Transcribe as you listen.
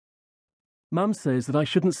Mum says that I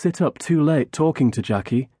shouldn't sit up too late talking to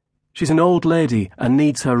Jackie. She's an old lady and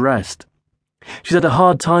needs her rest. She's had a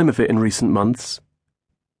hard time of it in recent months.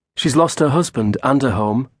 She's lost her husband and her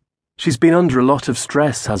home. She's been under a lot of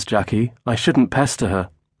stress, has Jackie. I shouldn't pester her.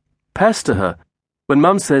 Pester her? When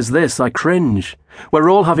Mum says this, I cringe. We're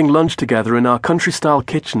all having lunch together in our country-style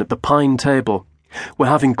kitchen at the pine table. We're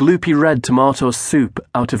having gloopy red tomato soup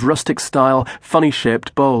out of rustic-style,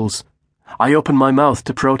 funny-shaped bowls. I open my mouth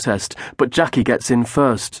to protest, but Jackie gets in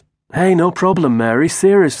first. Hey, no problem, Mary,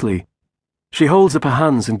 seriously. She holds up her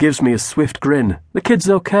hands and gives me a swift grin. The kid's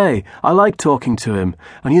okay. I like talking to him.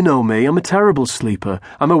 And you know me, I'm a terrible sleeper.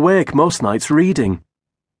 I'm awake most nights reading.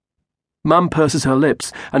 Mum purses her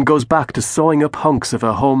lips and goes back to sawing up hunks of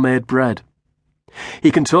her homemade bread.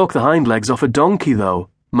 He can talk the hind legs off a donkey, though,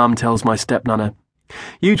 Mum tells my stepnana.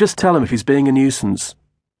 You just tell him if he's being a nuisance.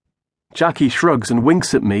 Jackie shrugs and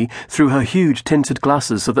winks at me through her huge tinted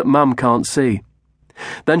glasses so that Mum can't see.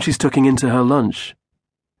 Then she's tucking into her lunch.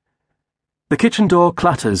 The kitchen door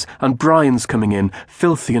clatters and Brian's coming in,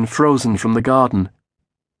 filthy and frozen from the garden.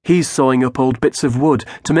 He's sawing up old bits of wood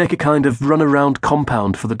to make a kind of run-around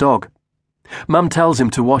compound for the dog. Mum tells him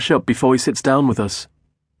to wash up before he sits down with us.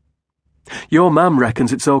 Your Mum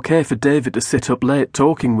reckons it's okay for David to sit up late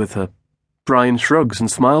talking with her. Brian shrugs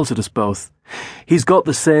and smiles at us both. He's got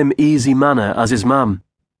the same easy manner as his Mum.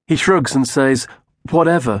 He shrugs and says,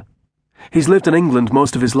 whatever. He's lived in England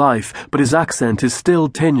most of his life, but his accent is still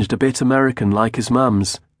tinged a bit American like his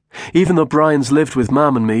Mum's. Even though Brian's lived with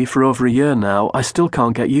Mum and me for over a year now, I still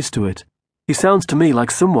can't get used to it. He sounds to me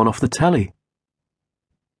like someone off the telly.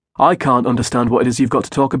 I can't understand what it is you've got to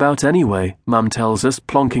talk about anyway, Mum tells us,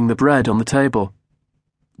 plonking the bread on the table.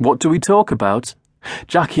 What do we talk about?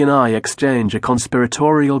 Jackie and I exchange a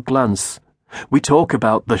conspiratorial glance. We talk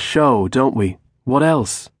about the show, don't we? What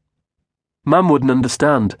else? Mum wouldn't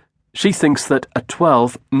understand. She thinks that at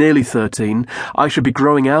 12, nearly 13, I should be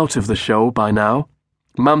growing out of the show by now.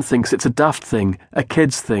 Mum thinks it's a daft thing, a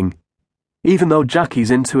kid's thing. Even though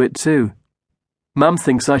Jackie's into it too. Mum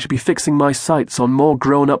thinks I should be fixing my sights on more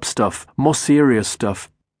grown-up stuff, more serious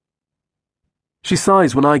stuff. She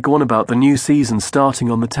sighs when I go on about the new season starting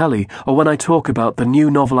on the telly, or when I talk about the new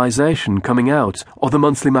novelisation coming out, or the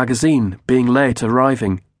monthly magazine being late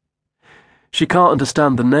arriving. She can't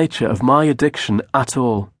understand the nature of my addiction at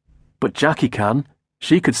all. But Jackie can.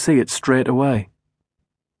 She could see it straight away.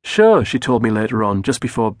 Sure, she told me later on, just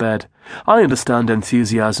before bed. I understand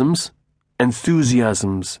enthusiasms.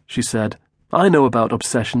 Enthusiasms, she said. I know about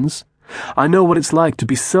obsessions. I know what it's like to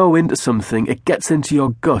be so into something it gets into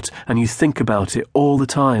your gut and you think about it all the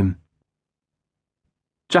time.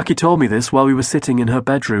 Jackie told me this while we were sitting in her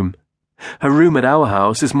bedroom. Her room at our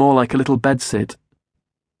house is more like a little bedsit.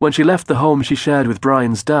 When she left the home she shared with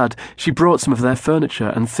Brian's dad, she brought some of their furniture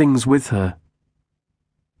and things with her.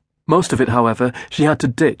 Most of it, however, she had to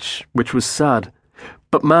ditch, which was sad.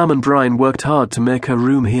 But Mum and Brian worked hard to make her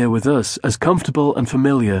room here with us as comfortable and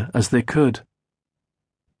familiar as they could.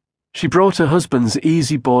 She brought her husband's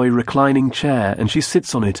easy boy reclining chair and she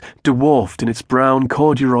sits on it, dwarfed in its brown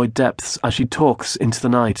corduroy depths as she talks into the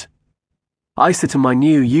night. I sit in my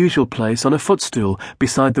new usual place on a footstool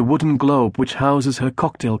beside the wooden globe which houses her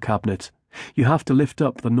cocktail cabinet. You have to lift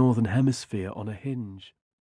up the northern hemisphere on a hinge.